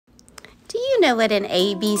know what an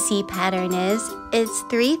ABC pattern is. It's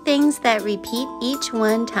 3 things that repeat each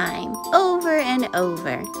one time, over and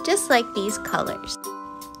over, just like these colors.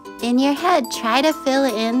 In your head, try to fill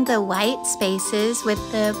in the white spaces with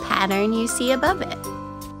the pattern you see above it.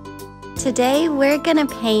 Today, we're gonna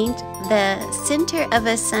paint the center of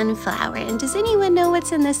a sunflower. And does anyone know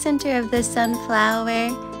what's in the center of the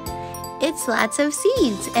sunflower? It's lots of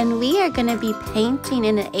seeds, and we are gonna be painting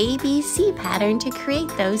in an ABC pattern to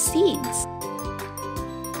create those seeds.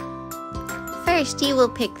 First, you will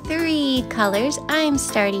pick 3 colors. I'm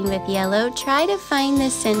starting with yellow. Try to find the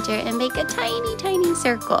center and make a tiny, tiny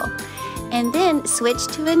circle. And then switch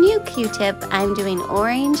to a new Q-tip. I'm doing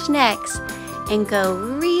orange next. And go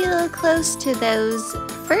real close to those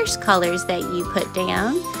first colors that you put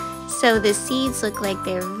down, so the seeds look like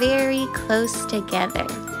they're very close together.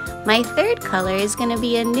 My third color is going to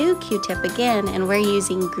be a new Q-tip again, and we're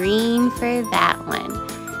using green for that one.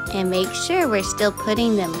 And make sure we're still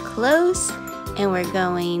putting them close, and we're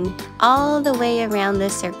going all the way around the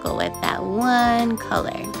circle with that one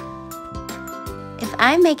color. If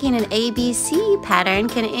I'm making an ABC pattern,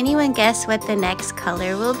 can anyone guess what the next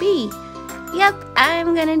color will be? Yep,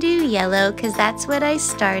 I'm gonna do yellow because that's what I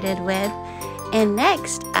started with. And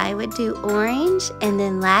next I would do orange, and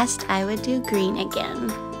then last I would do green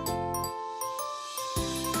again.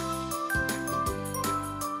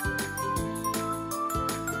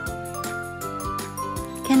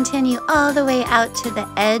 Continue all the way out to the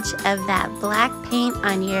edge of that black paint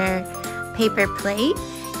on your paper plate,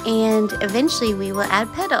 and eventually we will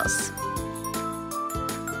add petals.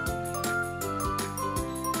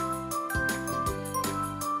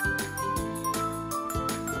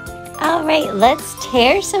 All right, let's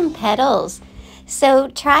tear some petals. So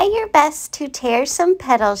try your best to tear some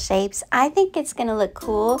petal shapes. I think it's gonna look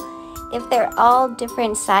cool if they're all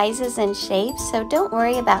different sizes and shapes, so don't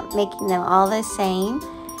worry about making them all the same.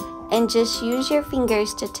 And just use your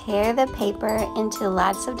fingers to tear the paper into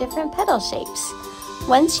lots of different petal shapes.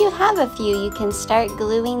 Once you have a few, you can start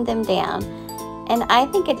gluing them down. And I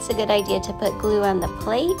think it's a good idea to put glue on the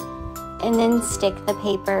plate and then stick the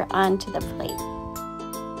paper onto the plate.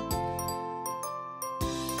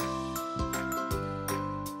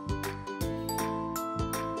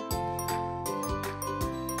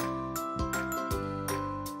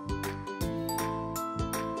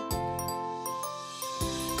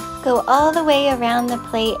 Go all the way around the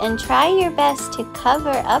plate and try your best to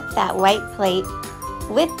cover up that white plate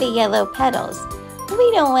with the yellow petals.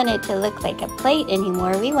 We don't want it to look like a plate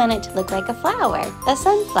anymore. We want it to look like a flower, a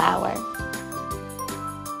sunflower.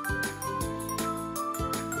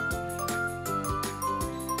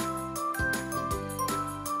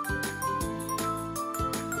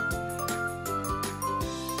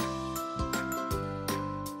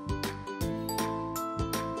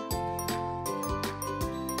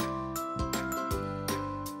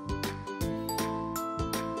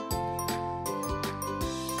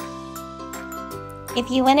 If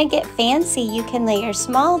you want to get fancy, you can lay your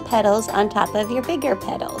small petals on top of your bigger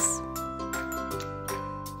petals.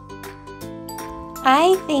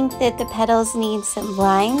 I think that the petals need some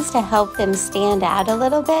lines to help them stand out a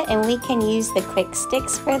little bit, and we can use the quick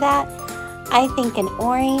sticks for that. I think an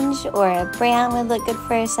orange or a brown would look good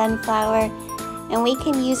for a sunflower, and we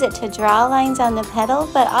can use it to draw lines on the petal,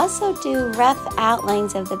 but also do rough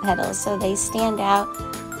outlines of the petals so they stand out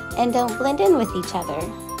and don't blend in with each other.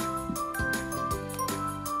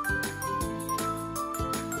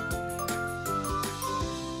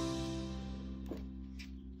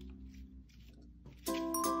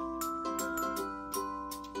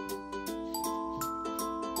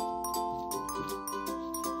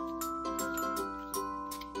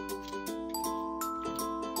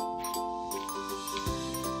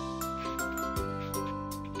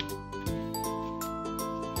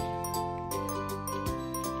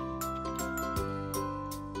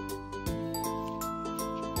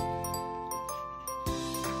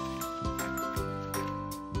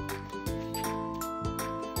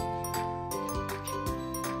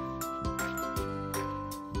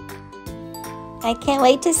 I can't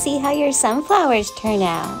wait to see how your sunflowers turn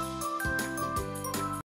out.